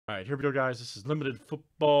All right, here we go, guys. This is limited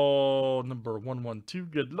football number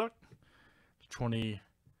 112. Good luck.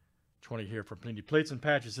 2020 here for Panini. Plates and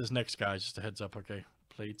patches is next, guys. Just a heads up, okay?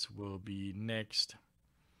 Plates will be next.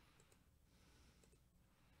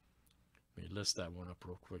 Let me list that one up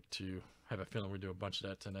real quick, too. I have a feeling we do a bunch of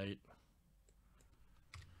that tonight.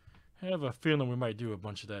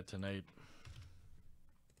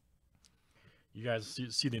 You guys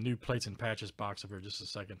see the new plates and patches box up here in just a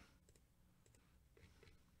second.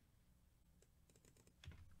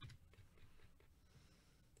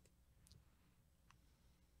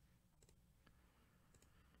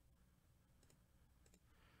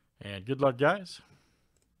 And good luck, guys.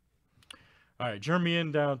 All right, Jeremy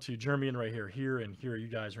in down to Jeremy in right here. Here and here, you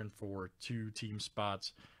guys are in for 2 team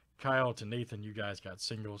spots. Kyle to Nathan, you guys got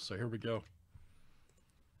singles. So here we go.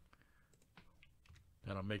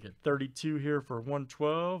 That'll make it 32 here for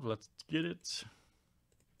 112. Let's get it.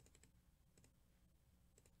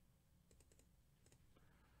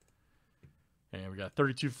 And we got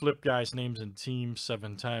 32 flip guys, names and teams,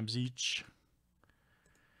 7 times each.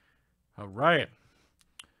 All right.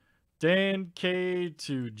 Dan K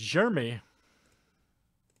to Jeremy.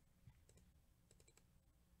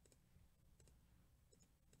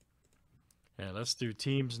 And let's do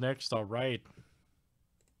teams next. All right.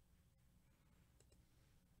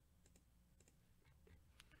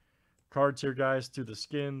 Cards here, guys, to the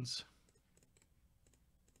skins.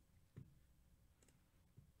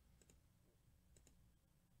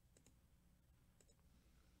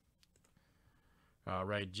 All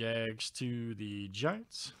right, Jags to the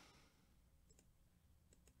Giants.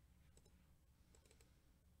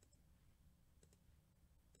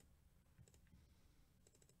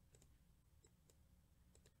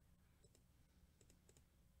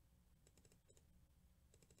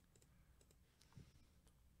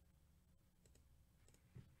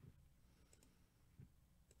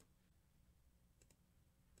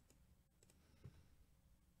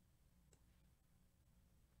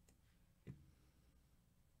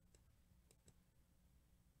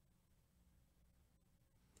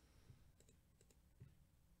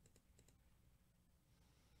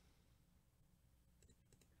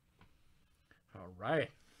 All right.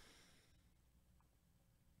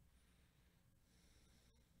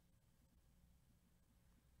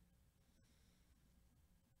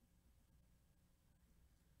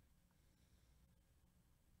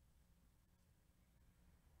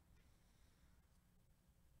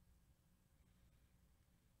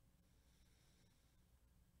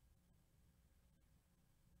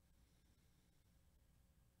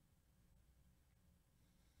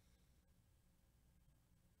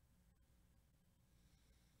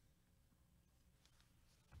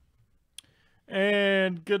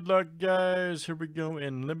 And good luck, guys. Here we go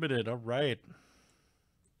in limited. All right.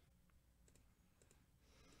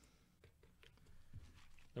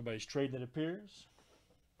 Nobody's trading, it appears.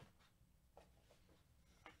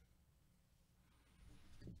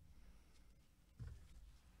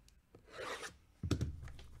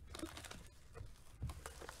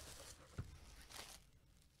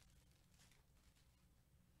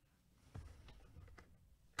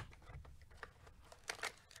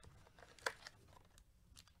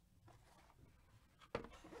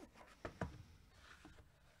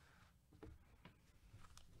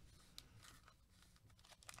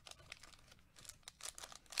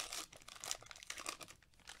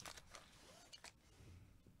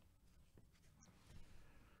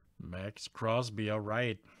 Max Crosby, all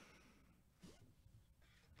right.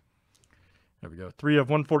 There we go. 3 of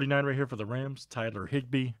 149 right here for the Rams. Tyler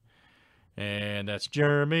Higbee. And that's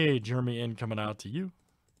Jeremy. Jeremy in coming out to you.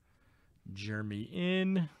 Jeremy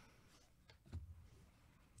in.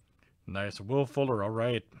 Nice. Will Fuller, all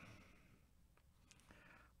right.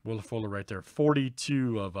 Will Fuller right there.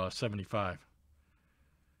 42 of 75.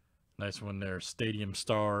 Nice one there. Stadium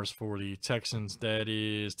Stars for the Texans. That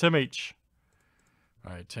is Tim H.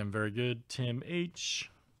 All right, Tim, very good. Tim H.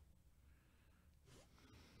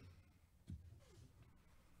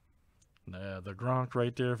 The Gronk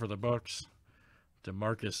right there for the Bucks.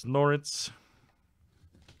 DeMarcus Lawrence.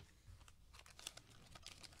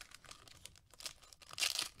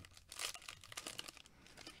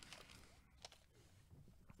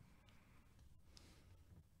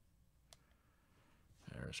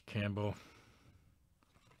 There's Campbell.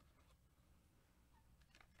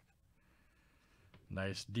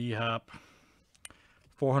 Nice D-Hop.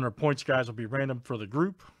 400 points, guys, will be random for the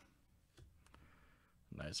group.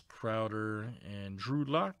 Nice Crowder and Drew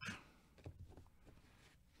Lock.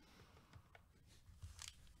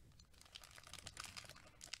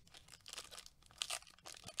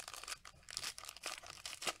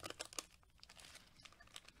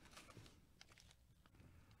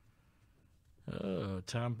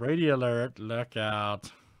 Tom Brady alert. Look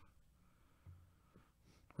out.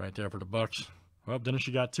 Right there for the Bucks. Well, Dennis,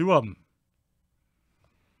 you got 2 of them.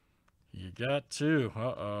 You got 2.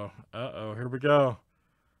 Uh-oh. Uh-oh. Here we go.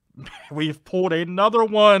 We've pulled another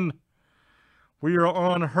one. We are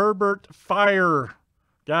on Herbert fire.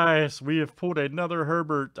 Guys, we have pulled another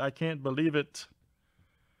Herbert. I can't believe it.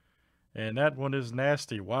 And that one is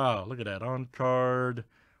nasty. Wow, look at that. On card.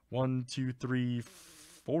 1, 2, 3,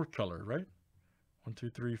 4 color, right? 1, 2,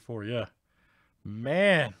 3, 4. Yeah.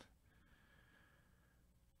 Man.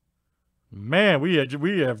 Man, we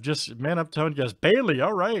have just, man, I'm telling you guys, Bailey,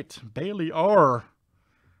 all right. Bailey R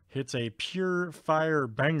hits a pure fire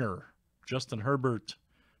banger. Justin Herbert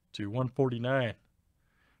to 149.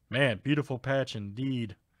 Man, beautiful patch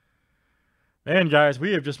indeed. Man, guys,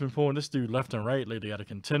 we have just been pulling this dude left and right lately out of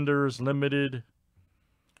Contenders, Limited.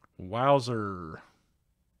 Wowzer.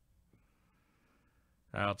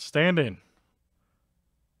 Outstanding.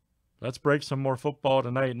 Let's break some more football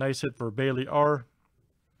tonight. Nice hit for Bailey R.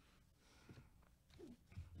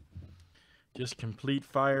 Just complete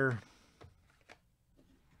fire.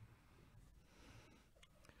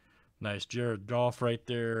 Nice Jared Goff right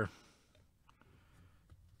there.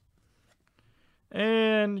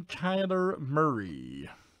 And Kyler Murray.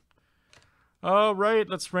 All right,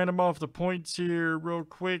 let's random off the points here real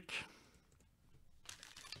quick.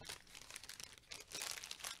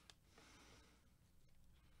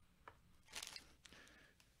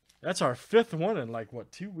 That's our 5th one in like,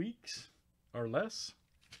 what, 2 weeks or less?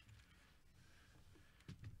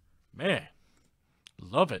 Man,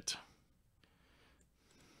 love it.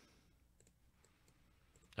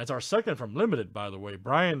 That's our 2nd from Limited, by the way.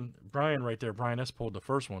 Brian right there. Brian S. pulled the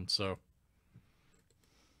first one, so.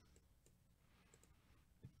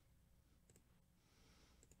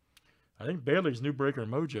 I think Bailey's new breaker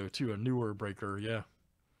mojo, too. A newer breaker, yeah.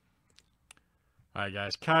 All right,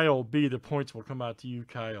 guys. Kyle B. The points will come out to you,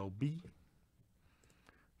 Kyle B.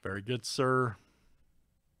 Very good, sir.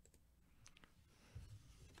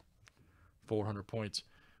 400 points.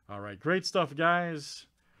 All right, great stuff, guys.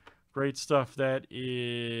 Great stuff. That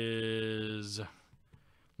is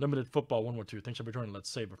Limited Football 112. Thanks for joining. Let's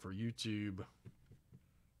save it for YouTube.